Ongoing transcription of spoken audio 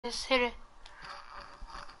Just hit it.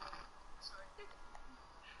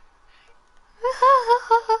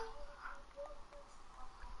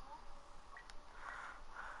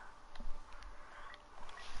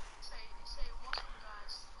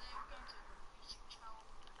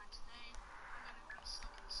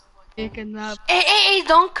 Hey,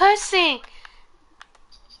 don't cussing.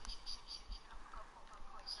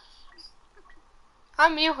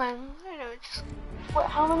 I'm you, him. Wait,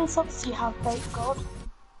 how many subs do you have, Fake God?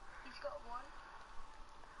 He's got one.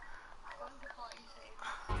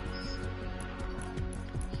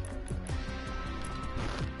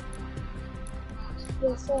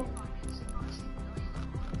 Yeah, so.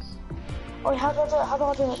 Wait, how do I do it? How do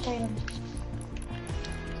I do it, Tatum?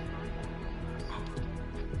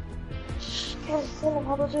 Yeah, Tatum,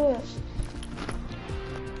 how do I do it?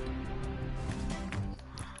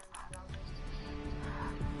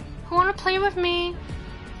 Who wanna play with me?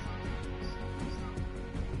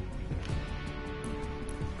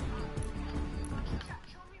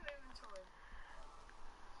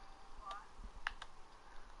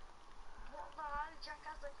 Jack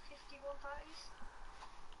has like 51 parties.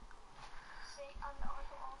 See, and I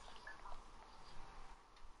got also that.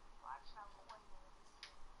 Well, actually, I've got 1 minute.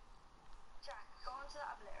 Jack, go on to the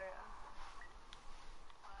obliterator.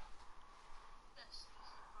 This.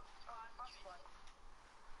 Alright, that's fine.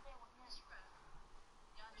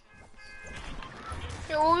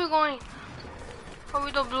 Hey, where are we going? Are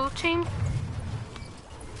we the blue team?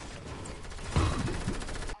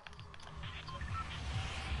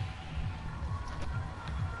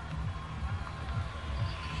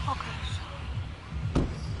 Okay.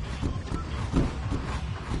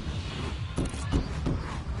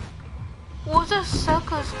 What's the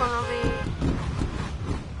circus gonna be?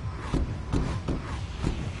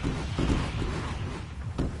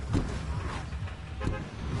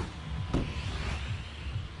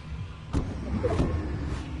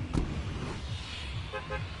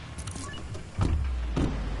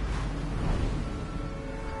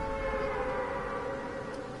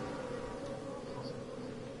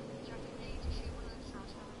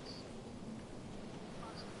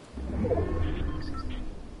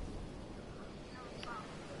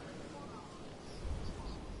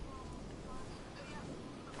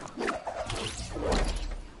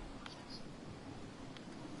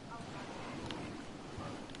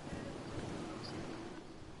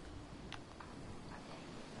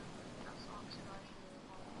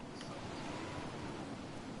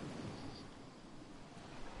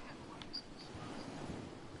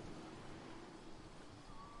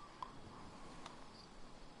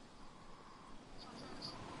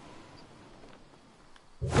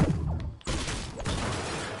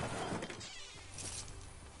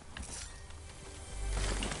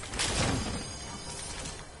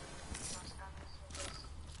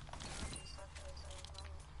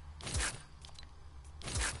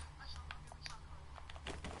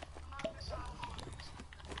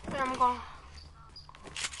 I'm going.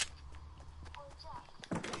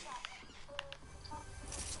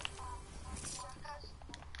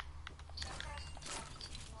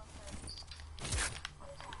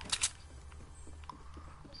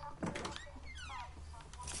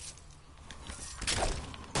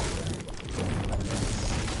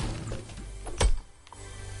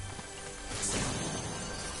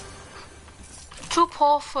 Two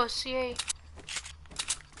Porfus, yay.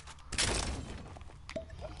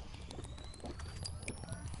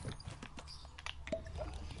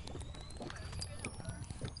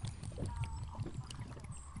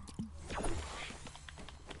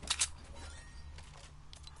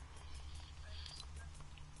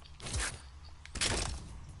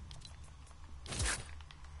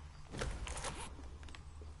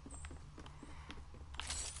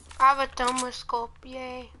 I have a thermoscope,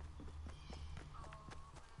 yay.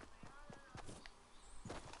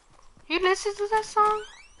 You listen to that song?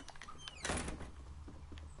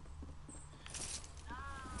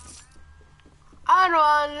 I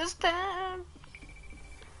don't understand.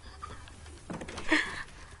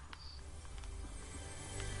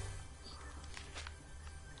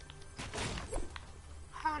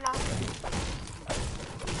 Hold on.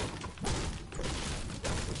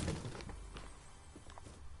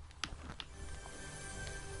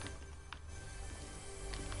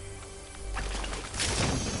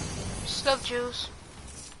 Stuff juice.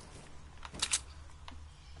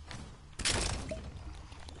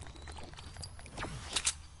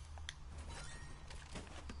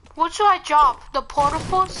 What should I drop? The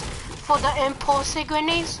portables for the impulse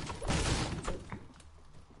grenades?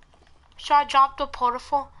 Should I drop the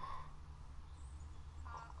portable?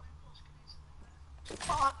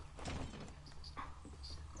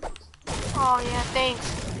 Oh yeah, thanks.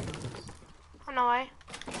 I know, right?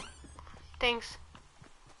 Thanks.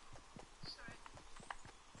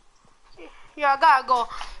 Yeah, I gotta go.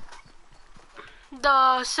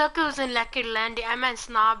 The circle's in Lucky Landing. I meant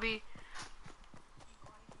Snobby.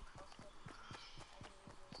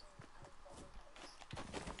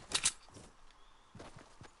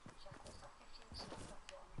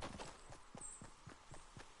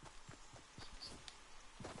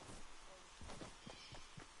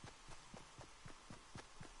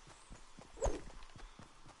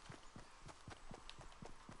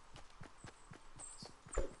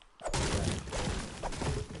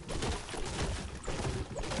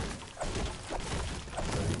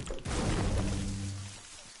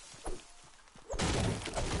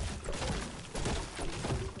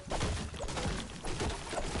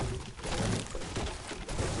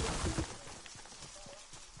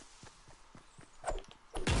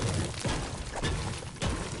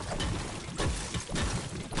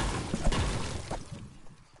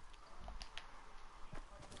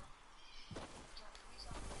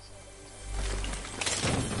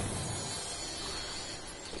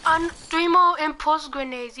 And 3 more impulse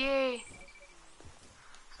grenades, yay.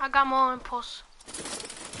 I got more impulse.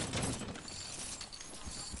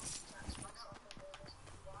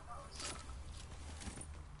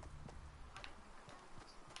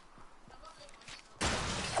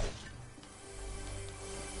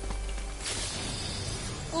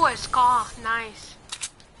 Oh, a scar, nice.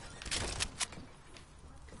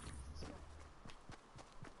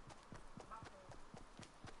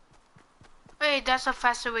 Wait, that's a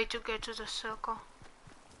faster way to get to the circle.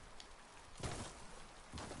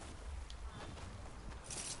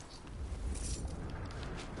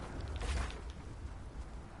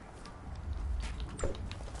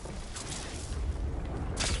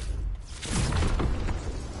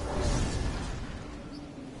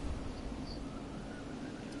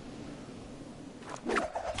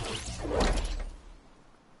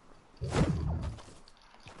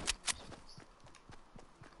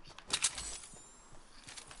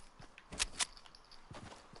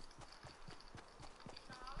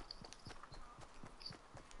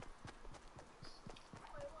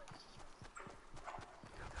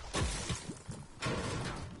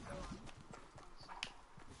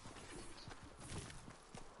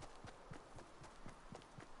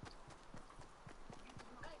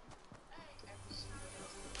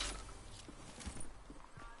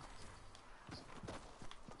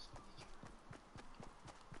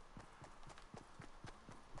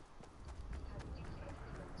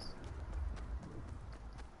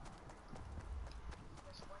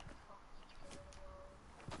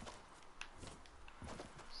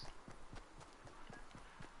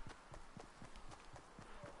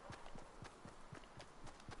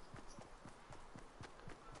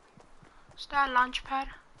 Is that a launch pad?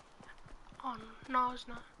 Oh, no, it's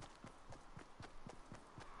not.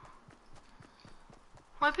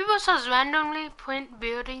 Why people just randomly point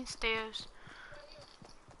building stairs?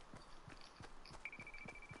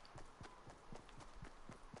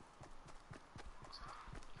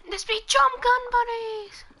 This be jump gun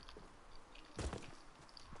buddies!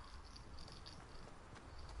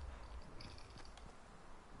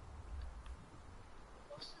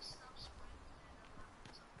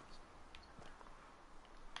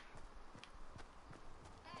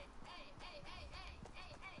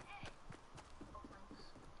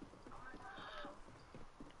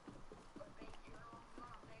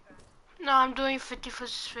 No, I'm doing 50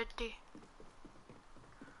 versus 50.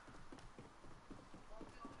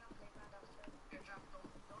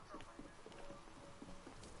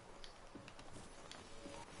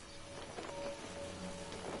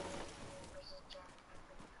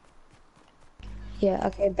 Yeah,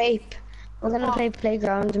 okay, babe. We're gonna play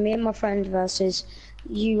playground, me and my friend versus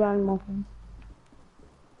you and my friend.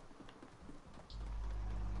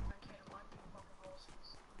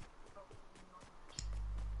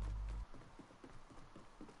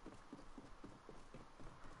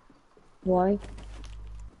 Why?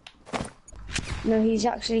 No, he's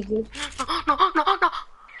actually good. No, no, no!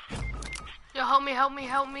 Yo, help me, help me,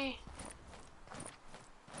 help me.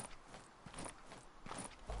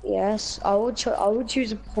 Yes, I would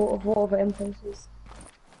choose a portable of impulses.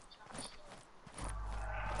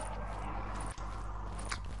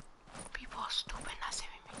 People are stupid, not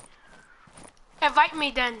saving me. Invite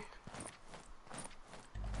me then.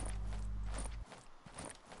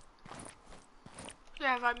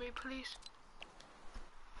 Yeah, invite me, please.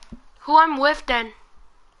 Who I'm with then?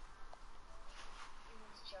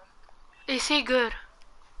 Is he good?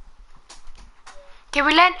 Can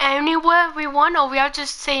we land anywhere we want, or we are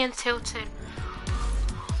just saying tilted?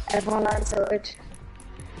 Everyone answered.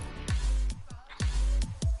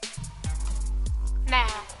 Nah.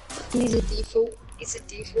 He's a default. He's a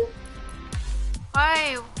default.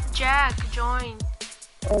 Hey, Jack, join.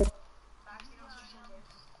 Oh.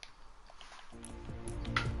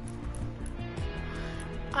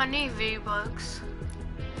 I need V-Bucks.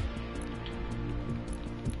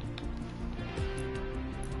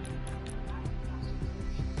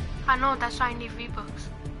 I know, that's why I need V-Bucks.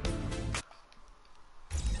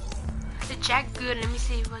 The Jack good, let me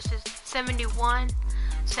see, what's this? 71,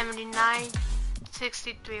 79,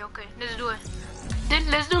 63, okay, let's do it.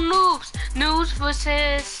 Let's do noobs. Noobs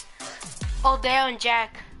versus Odell and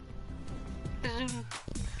Jack. Let's do...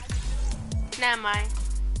 Never mind.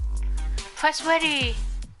 Press ready.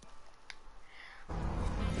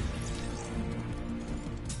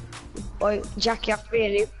 Oh, Jack, you have to be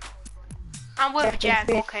a noob. I'm with Jack,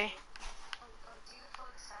 okay.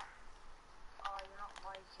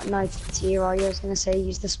 No, it's zero. I was gonna say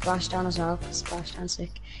use the splashdown as well. Splashdown sick.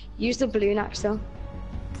 Use the balloon axe though.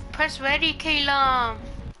 Press ready, Caleb.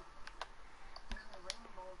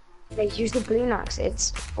 They use the balloon axe.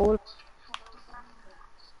 It's all.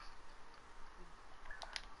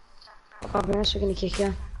 Oh, be honest, we're gonna kick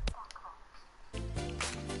you.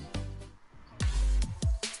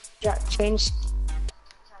 Jack, change.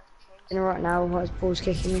 In right now, what is Paul's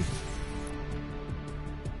kicking you?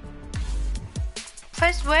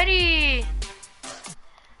 Press ready.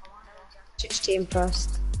 Switch team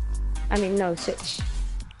first. I mean, no, switch.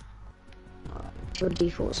 Your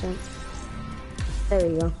default so. There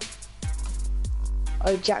we go.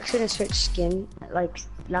 Oh, Jack's gonna switch skin like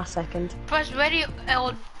last second. Press ready,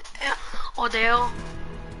 Odell.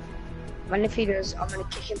 And if he does, I'm gonna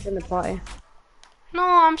kick him from the party. No,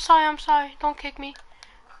 I'm sorry. Don't kick me.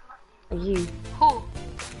 Are you? Who?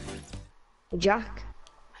 Jack?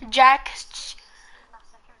 Jack.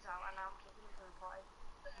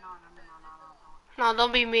 No,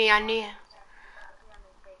 don't be me. I need him.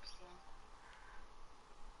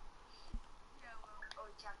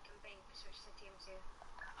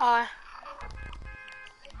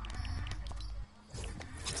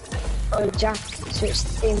 Oh, Jack, switch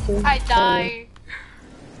the team too. I died.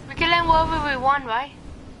 We can land wherever we want, right?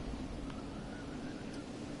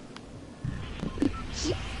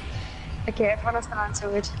 Okay, everyone has to land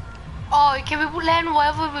to it. Oh, can we land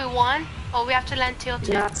wherever we want? Or we have to land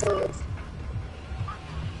tilted? Not to it.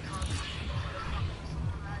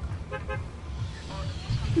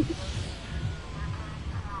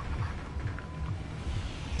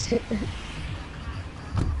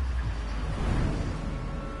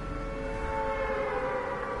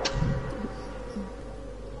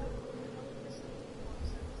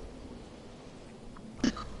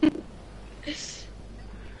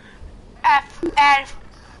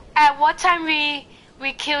 At what time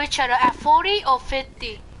we kill each other? At 40 or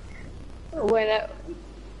 50?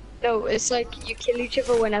 No, it's like you kill each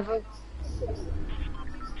other whenever.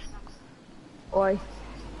 Why?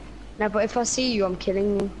 No, but if I see you, I'm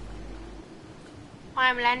killing you.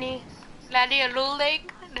 I'm landing a little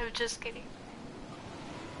lake. No, just kidding.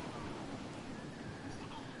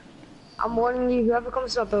 I'm warning you, whoever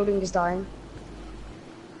comes to our building is dying.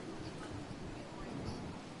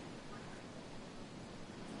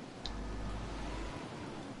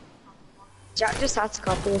 Jack just had to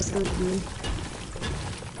copy this thing from me.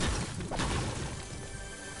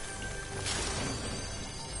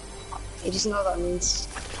 You just know what that means.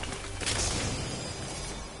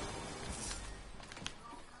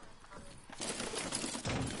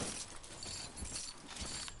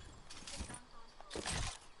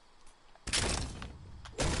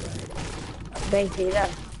 Baby, there.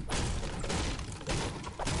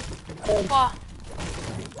 What?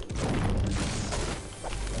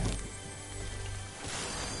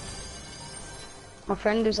 My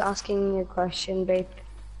friend was asking me a question, babe.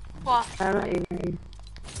 What? I'm not even.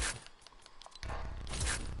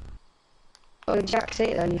 Oh, Jack,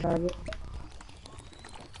 say it then, you faggot.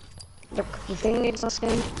 Look, the thing is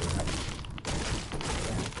asking.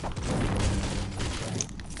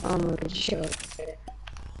 Oh my god, shut up.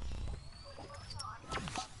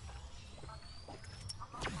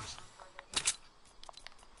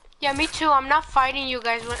 Yeah, me too. I'm not fighting you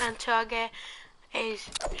guys until I get a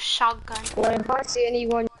shotgun. Well, if I see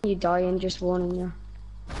anyone, you die, and just warning you.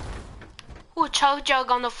 Ooh, choke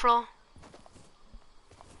jug on the floor.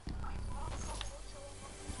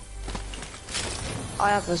 I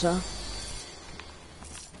have as well.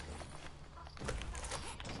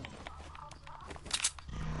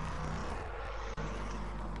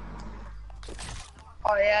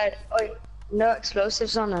 Oh yeah, oh, no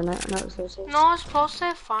explosives on it, no explosives. No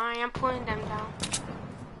explosive, fine. I'm putting them down.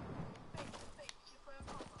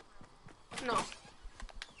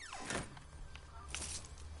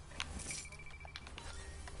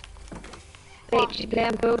 on. do you play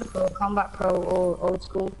on Build Pro, Combat Pro, or Old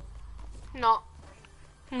School? No.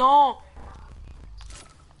 No.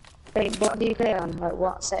 Wait, what do you play on? Like,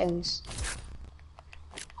 what settings?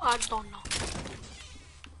 I don't know.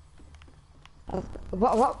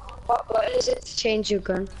 What is it to change your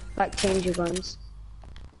gun? Like, change your guns?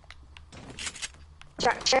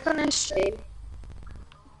 Check on his stream.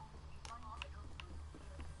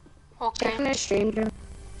 Check on Okay. his stream, John.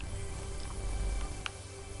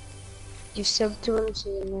 You subbed to him, so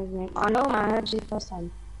you know his name. I know, man, I heard you the first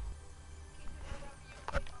time.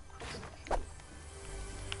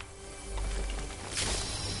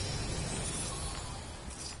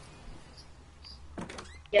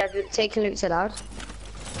 Yeah, but taking loot's allowed.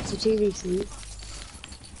 It's a 2v2.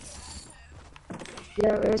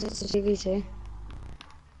 Yeah, it is, it's a 2v2.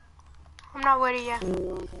 I'm not ready yet.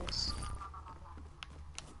 No,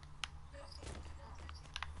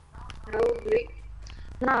 loot.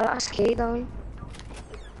 No, that's gay though.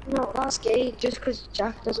 No, that's gay just because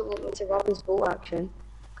Jack doesn't want me to rob his bolt action.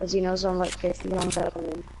 Because he knows I'm like 50 rounds better than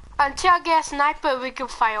him. Until I get a sniper, we can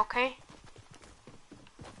fight, okay?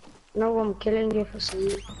 No, I'm killing you for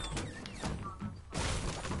sleep.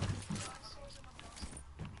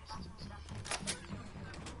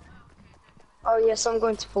 Oh yes, I'm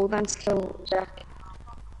going to full dance kill Jack.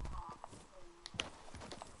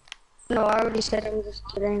 No, I already said I'm just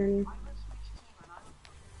kidding.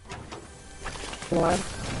 What?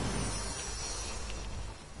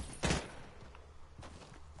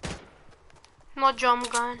 No drum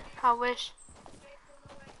gun, I wish.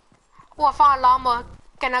 Oh, I found a llama.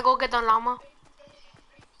 Can I go get the llama?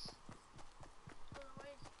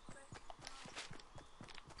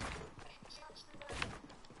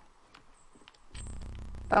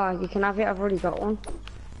 Oh, you can have it, I've already got one.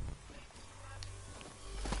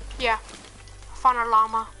 Yeah. I found a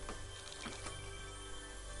llama.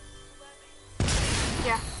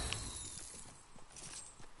 Yeah.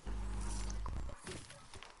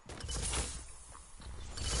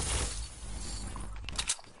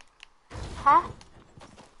 Huh?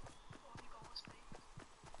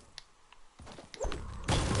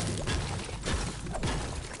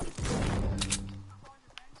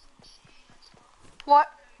 What?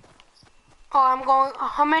 Oh, I'm going.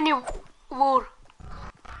 How many wood?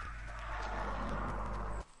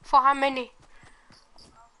 For how many?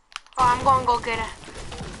 Oh, I'm going to go get it.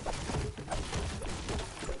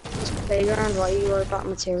 This playground, why you worry about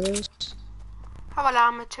materials? I have a lot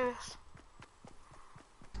of materials.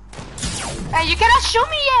 Hey, you cannot shoot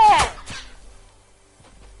me yet!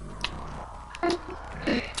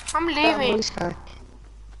 I'm leaving.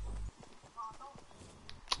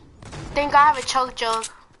 Think I have a choke jug.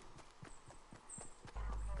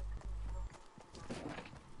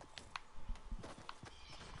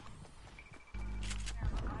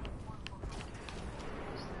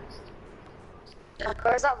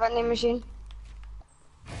 Where's that vending machine?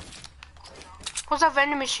 What's a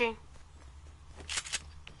vending machine?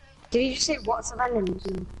 Did you say what's a vending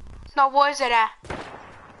machine? No, where is it at?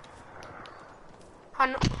 I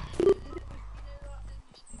know.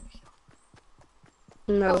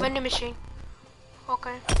 No. A vending machine.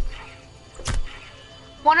 Okay.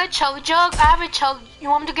 Want a chug jug? I have a chug. You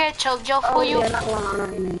want me to get a chug jug for you? Yeah, that one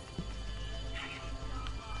I know.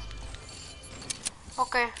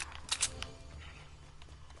 Okay.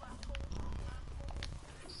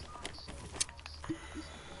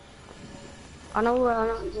 I know where I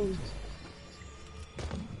know.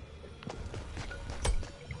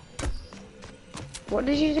 What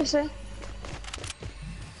did you just say?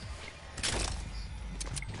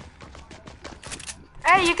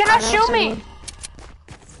 Hey, you cannot shoot me!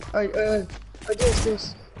 What is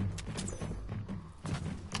this?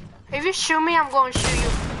 If you shoot me, I'm going to shoot you.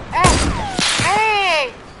 Hey!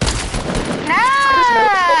 Hey!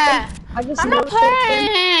 Nah! I'm not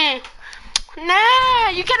playing! Nah!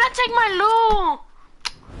 You cannot take my loot!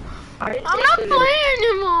 I'm not playing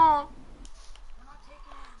anymore!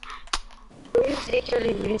 You take your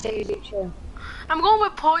lead, you take your lead, sure. I'm going to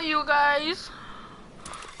report you guys.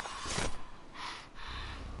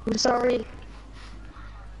 I'm sorry.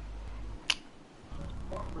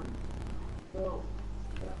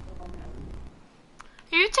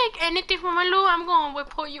 If you take anything from my loot, I'm going to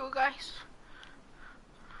report you guys.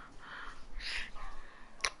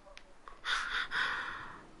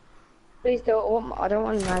 Please don't. I don't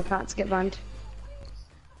want my account to get banned.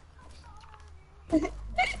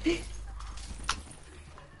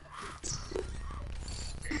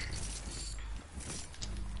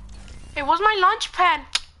 It was my launch pad.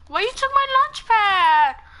 Why you took my launch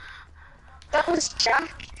pad? That was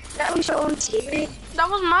Jack. That was your own teammate. That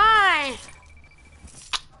was mine.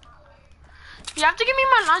 You have to give me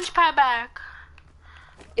my launch pad back.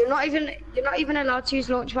 You're not even allowed to use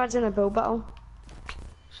launch pads in a build battle.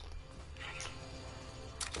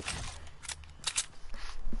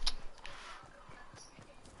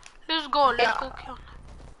 Let's go kill.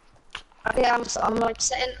 Okay, I'm like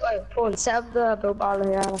setting. Oh, Paul, set up the build battle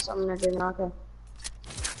here. That's what I'm gonna do now. Okay.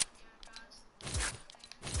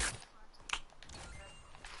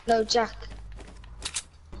 No, Jack.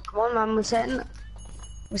 Come on, man.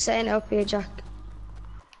 We're setting it up here, Jack.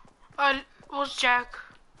 What's Jack?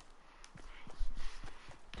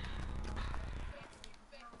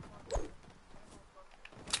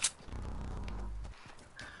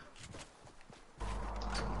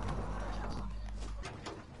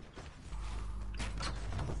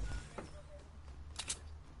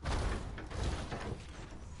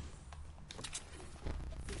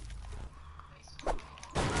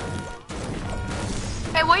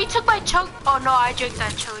 Hey, why you took my chug? Oh no, I drank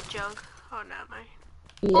that jug. Oh no, man.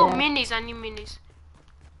 Yeah. Oh, minis. I need minis.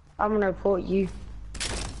 I'm gonna report you.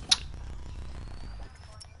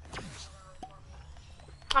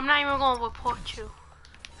 I'm not even gonna report you.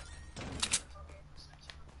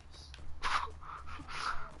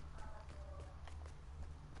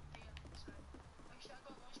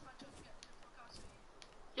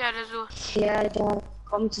 Yeah, there's one. Yeah, Jack.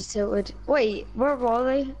 Come to Tilted. Wait, where were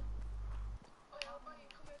they?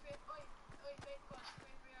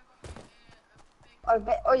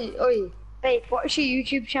 Oi, babe, what's your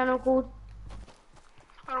YouTube channel called?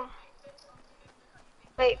 I don't.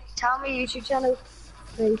 Babe, tell me your YouTube channel.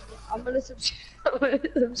 Babe, I'm gonna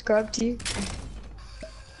subscribe to you.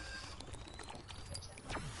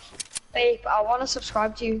 Babe, I wanna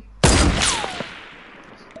subscribe to you.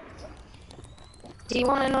 Do you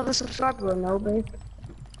want another subscriber or no, babe?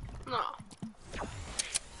 No.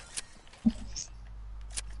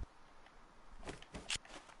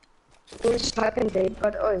 We're just typing, babe,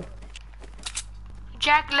 but oi.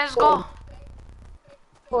 Jack, let's go.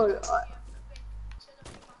 Oi,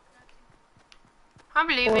 I'm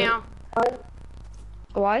leaving him.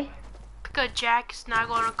 Why? Because Jack is not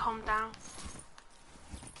gonna come down.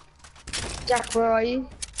 Jack, where are you?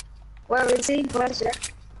 Where is he? Where's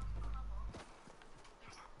Jack?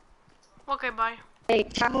 Okay, bye. Hey,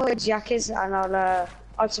 tell me where Jack is and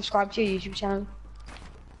I'll subscribe to your YouTube channel.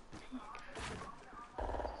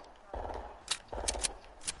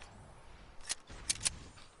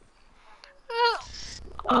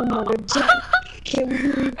 Oh my god, Jack. Kill me.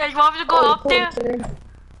 Hey, you want me to go up there?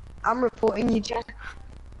 I'm reporting you, Jack.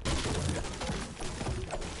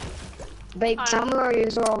 Babe, tell me where he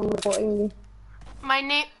is or I'm reporting you. My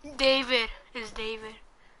name, David, is David.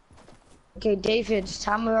 Okay, David,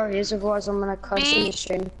 tell me where he is, otherwise I'm gonna cuss in the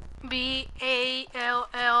stream. B-A-L-L-E-Z-A.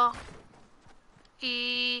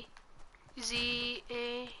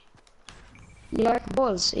 You like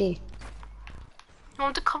balls, eh? You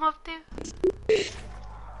want to come up there?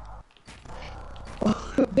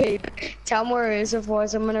 Oh, babe, tell me where he is,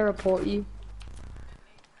 otherwise I'm gonna report you.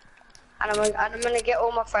 And I'm gonna get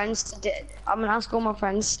all my friends to I'm gonna ask all my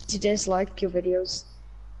friends to dislike your videos.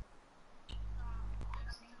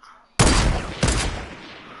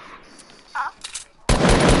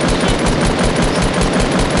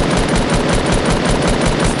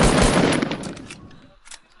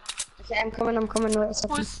 Okay, I'm coming, wait a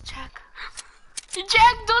second. Where's Jack?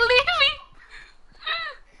 Jack, don't leave me!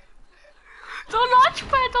 Don't launch,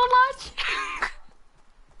 man, don't launch!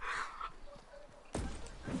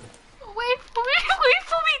 Wait for me,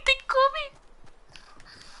 they coming!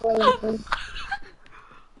 Wait.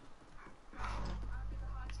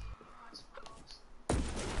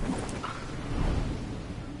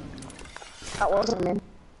 That wasn't him.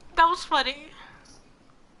 That was funny.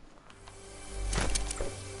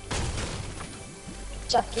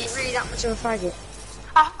 Jack, are you really that much of a faggot?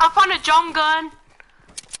 I found a jump gun.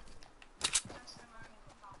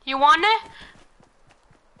 You want it?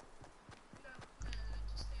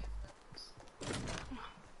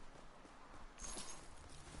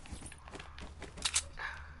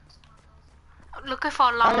 Looking for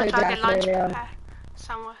a llama target launch pad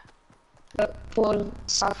somewhere. Look, Paul,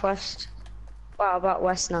 southwest. Well, about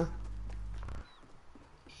west now.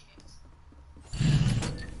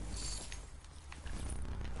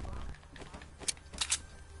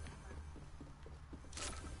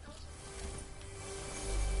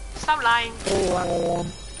 Stop lying. Oh,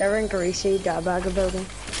 they're in Greasy, that bag of building.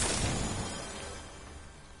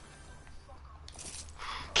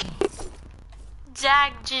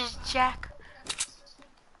 Jack, just Jack.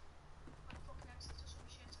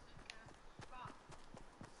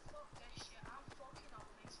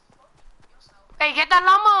 Hey, get that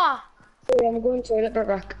llama! Oh, I'm going toilet, but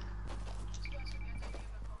back.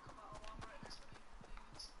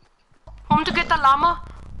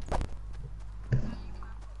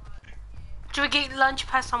 Should we get lunch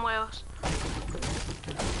pad somewhere else?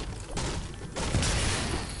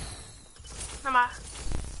 No matter.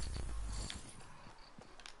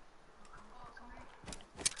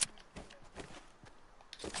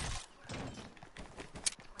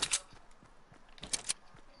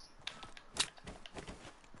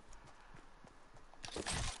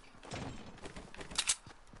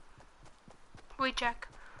 Wait, Jack.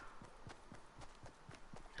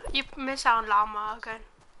 You miss out on llama again.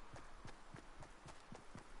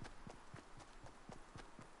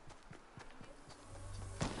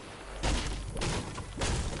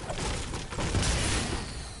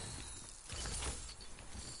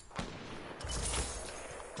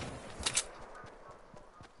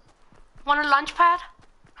 Want a launch pad?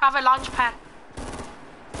 Have a launch pad.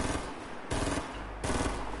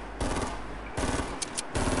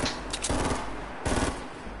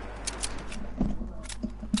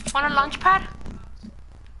 Want a launch pad?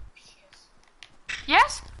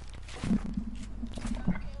 Yes?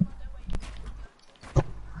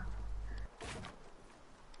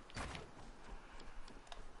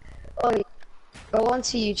 Oh, go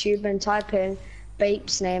onto YouTube and type in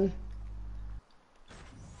Bape's name.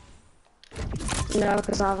 No,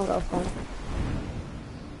 because I haven't got a phone.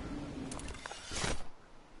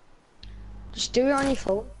 Just do it on your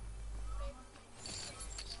phone.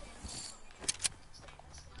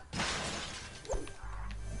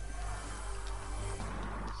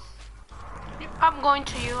 I'm going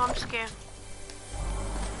to you, I'm scared.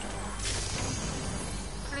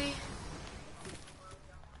 Please.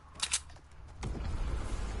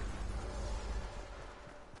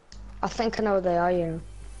 I think I know where they are, you.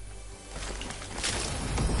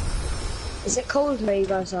 Is it cold where you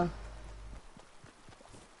guys are?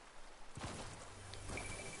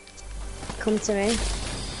 Come to me.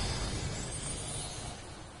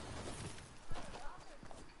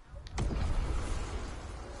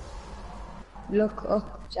 Look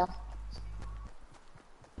up, Jack.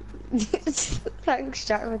 Thanks,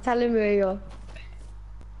 Jack, for telling me where you are.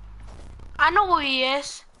 I know where he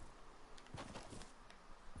is.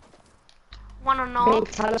 Wanna know? Babe,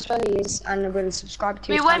 tell us where he is and we'll subscribe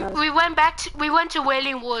to your channel. We went to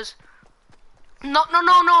Wailing Woods. No,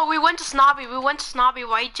 we went to Snobby. We went to Snobby,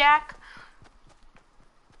 right, Jack?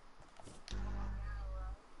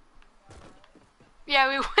 Yeah,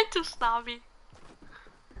 we went to Snobby.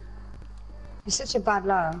 You're such a bad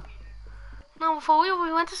liar. No, for real,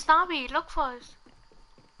 we went to Snobby. Look for us.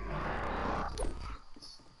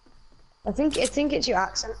 I think it's your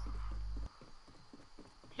accent.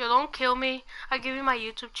 Yo, don't kill me. I'll give you my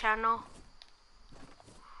YouTube channel.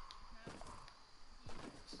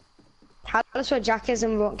 Tell us where Jack is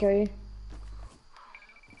and we won't kill you.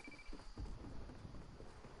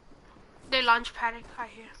 They launch panic right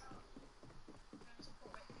here.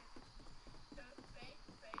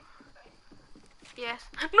 Yes.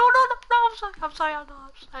 No, I'm sorry, I'm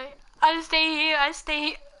sorry. I stay here.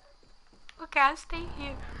 Okay, I stay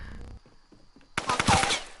here.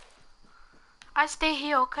 Okay. I stay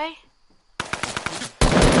here, okay?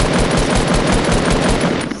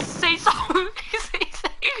 Say something. say.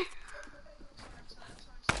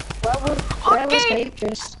 Where was Babe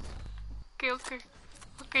just?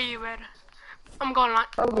 Okay, you better. I'm going launch.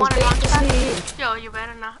 Oh, Wanna Babe launch just pad? here? Yo, you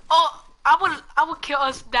better not. Oh, I will kill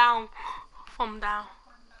us down. From down.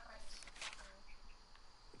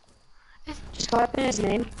 Just type in his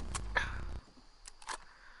name.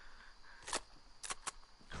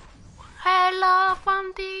 Hello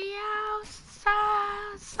from the outside.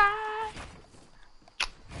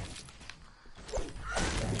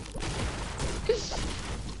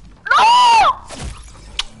 No!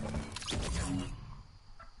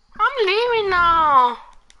 I'm leaving now.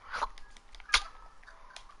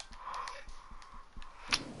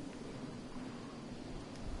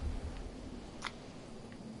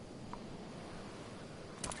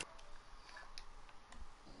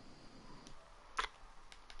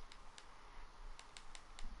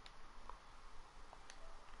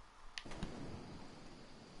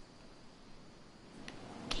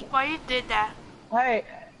 Why you did that? Hey,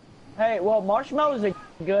 well, marshmallows are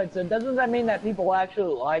good, so doesn't that mean that people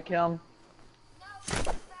actually like him? No, it's a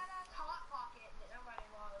badass Hot Pocket that nobody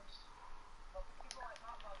loves. But people like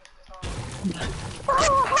Hot Pocket.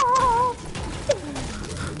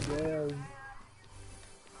 Damn.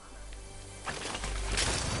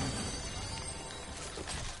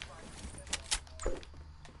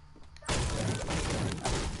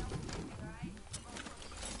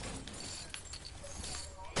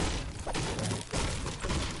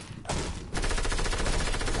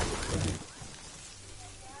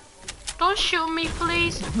 Don't shoot me,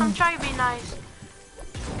 please. I'm trying to be nice.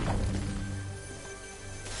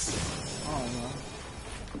 don't know.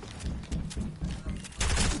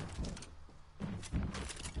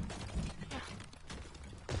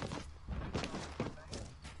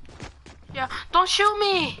 Yeah, don't shoot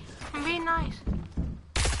me. I'm being nice.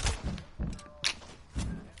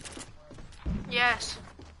 Yes.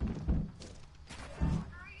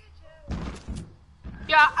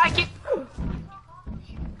 Yeah, I can.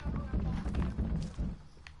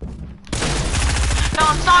 No,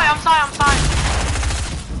 I'm sorry.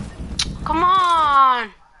 Come on.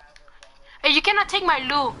 Hey, you cannot take my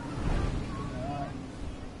loot.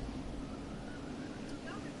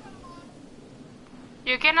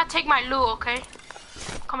 You cannot take my loot, okay?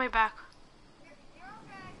 Coming back.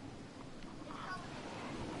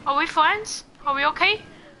 Are we friends? Are we okay?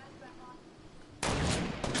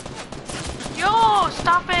 Yo,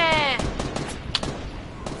 stop it!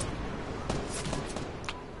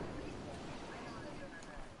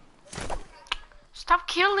 Stop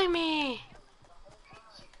killing me!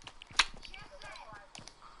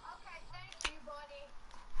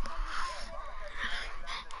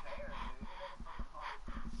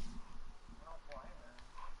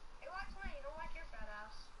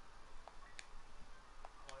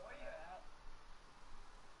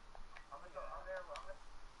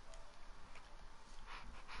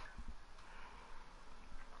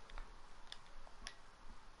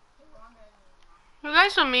 You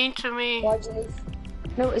guys are mean to me. Why'd you leave?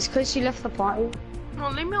 No, it's because you left the party. No,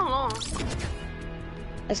 leave me alone.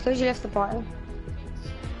 It's because you left the party.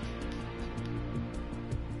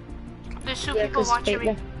 There's two people watching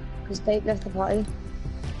me. Because Babe left the party.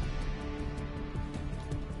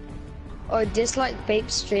 Or dislike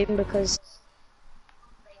Babe's stream because...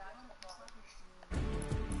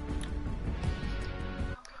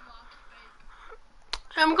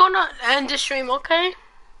 I'm gonna end the stream, okay?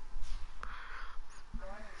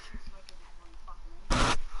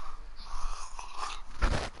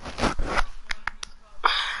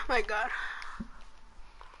 My God.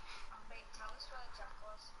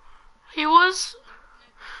 He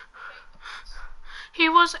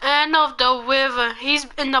was end of the river. He's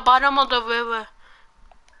in the bottom of the river.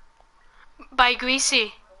 By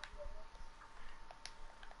Greasy.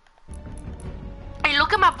 Hey,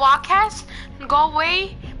 look at my broadcast. Go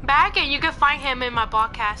way back and you can find him in my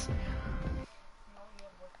broadcast.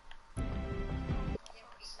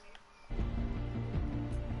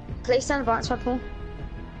 Please stand advance weapon.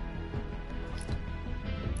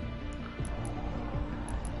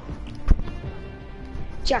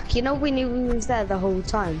 Jack, you know we knew we was there the whole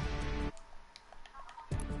time.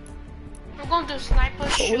 I'm going to do sniper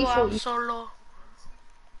shootout solo.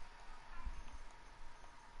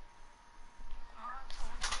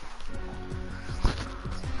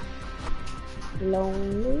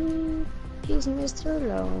 Lonely, he's Mr.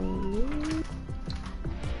 Lonely.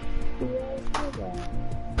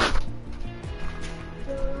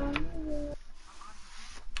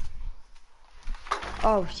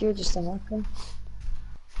 Oh, you're just a hacker.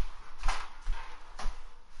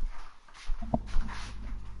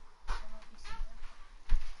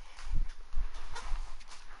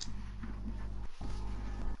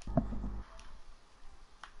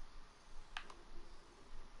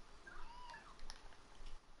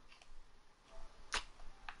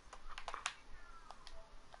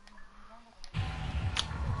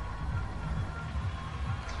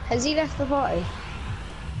 Has he left the party?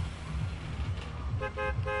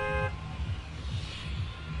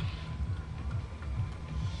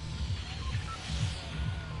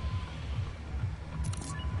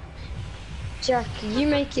 Jack, you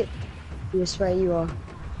make it this way you are.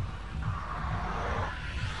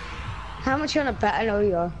 How much you wanna bet I know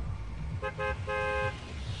you are?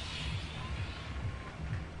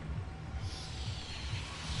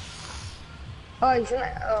 Oh, he's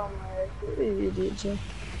like, oh my, you idiot, Jack.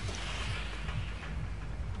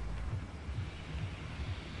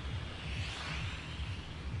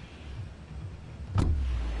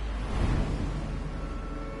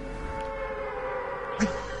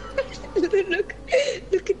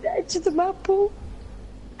 look at the edge of the map, Paul.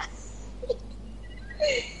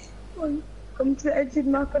 Come to the edge of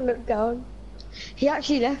the map and look down. He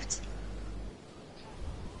actually left.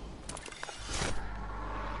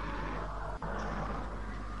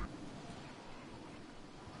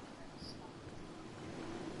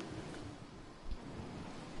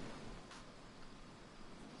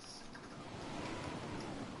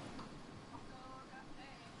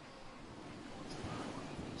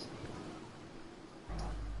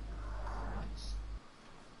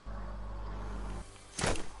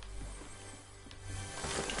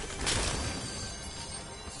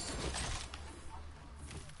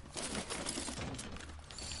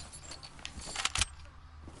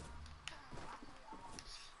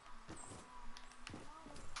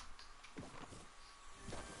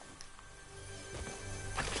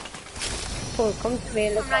 Michael, come to me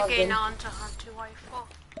in the I'm not getting garden. on to Hunter Rifle.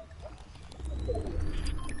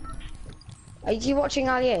 Are you watching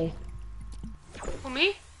Ali? Who,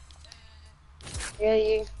 me? Yeah,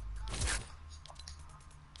 you.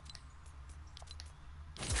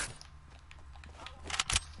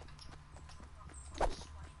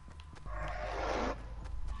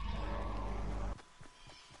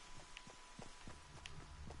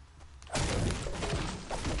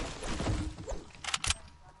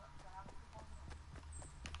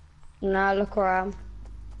 Nah, look around.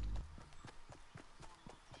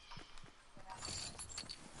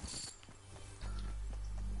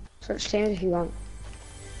 Switch teams if you want.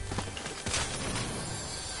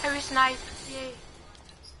 Heavy snipe. Yay.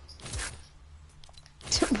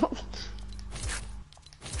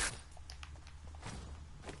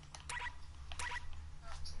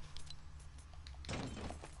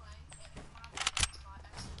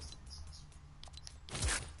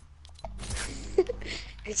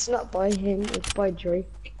 It's not by him, it's by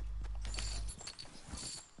Drake.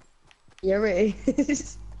 Yeah, it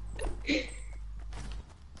is.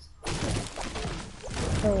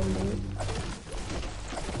 Oh, man.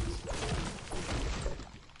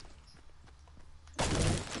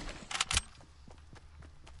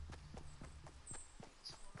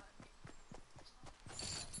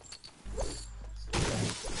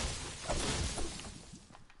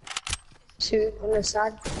 Two on the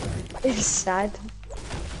side. It's sad.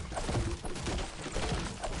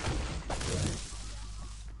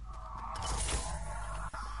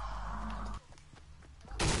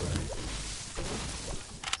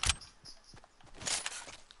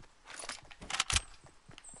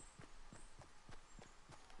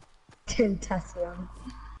 Tentacion.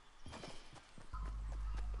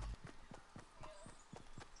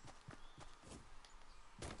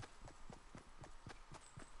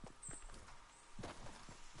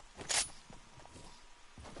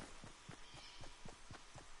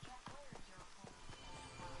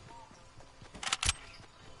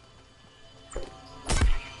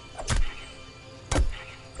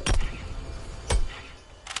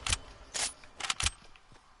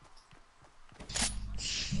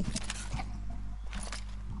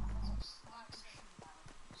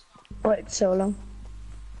 But it's solo.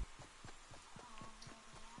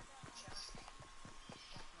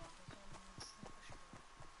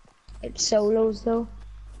 It's solos though.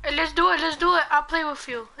 Hey, let's do it, let's do it. I'll play with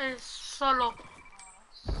you. It's solo.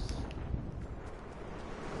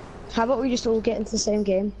 How about we just all get into the same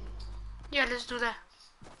game? Yeah, let's do that.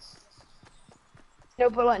 No,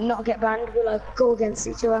 but like not get banned, but like go against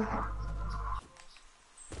each other.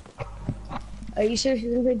 Are you seriously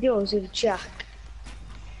gonna play duos with Jack?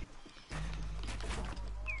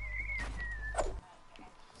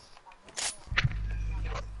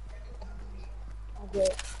 Okay.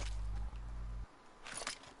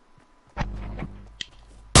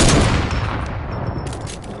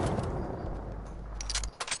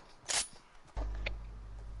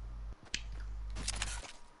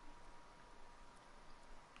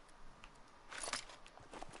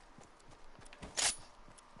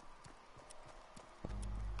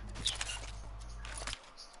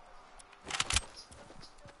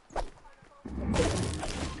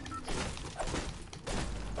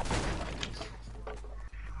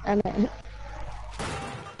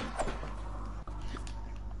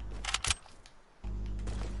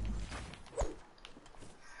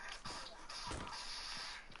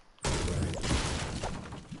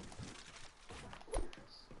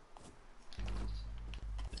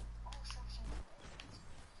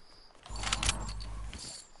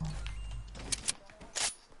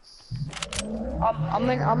 I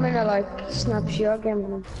mean, I'm in a like snapshot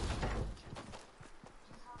game.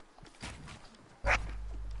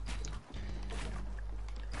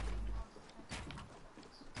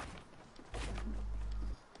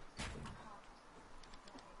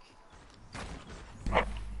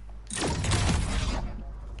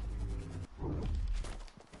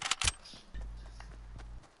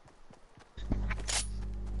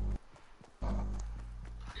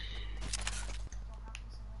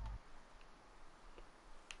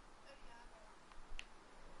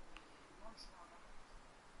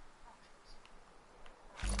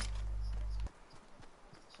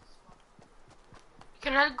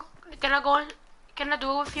 Can I go, can I go in? Can I do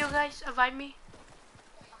it with you guys? Invite me?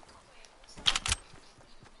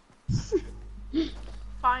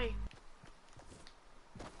 Fine.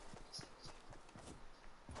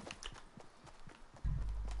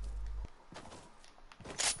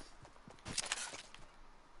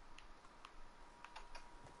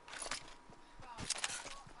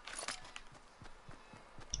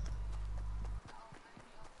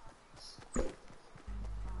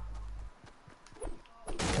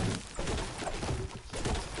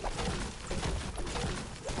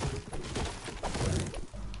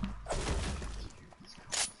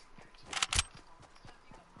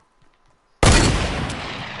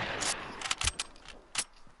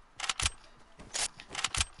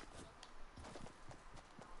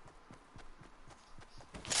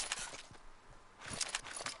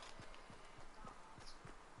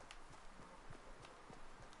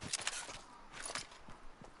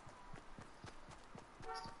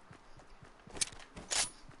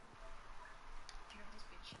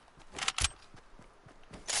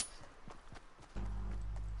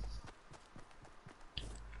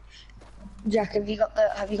 Jack, have you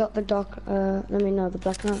got the doc, let me know, the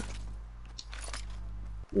black knight?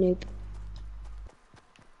 Nope.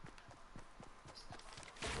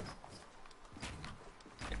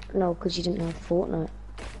 No, because you didn't have Fortnite.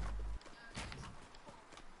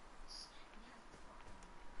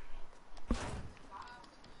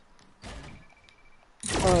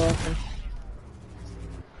 Oh, okay.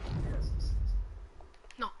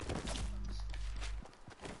 No.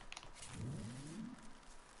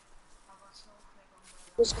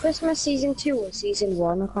 Was Christmas season 2 or season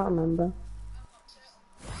 1? I can't remember.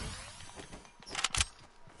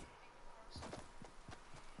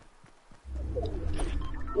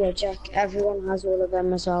 Yeah, Jack, everyone has all of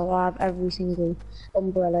them as well. I have every single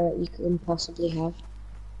umbrella that you can possibly have.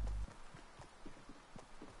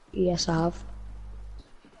 Yes, I have.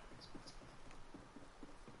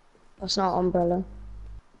 That's not umbrella.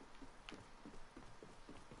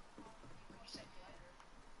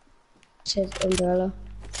 It says umbrella.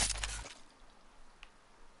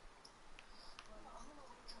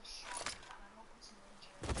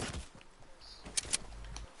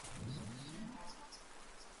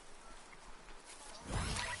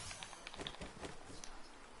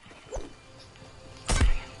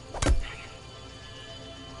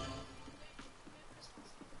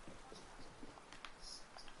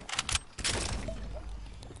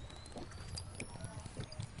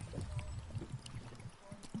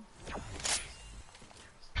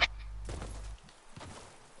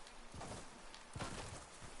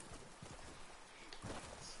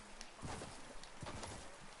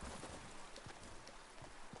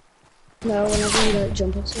 No, whenever you like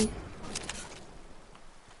jump at something.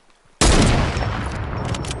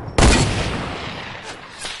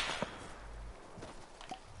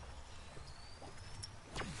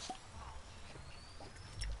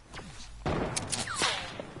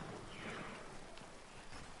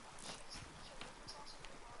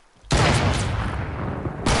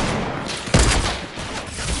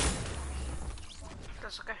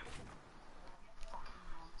 That's okay.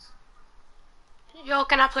 Yo,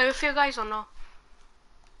 can I play with you guys or no?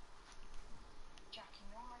 Jack, you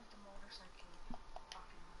know like the motorcycle.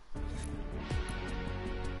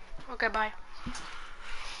 Okay, bye.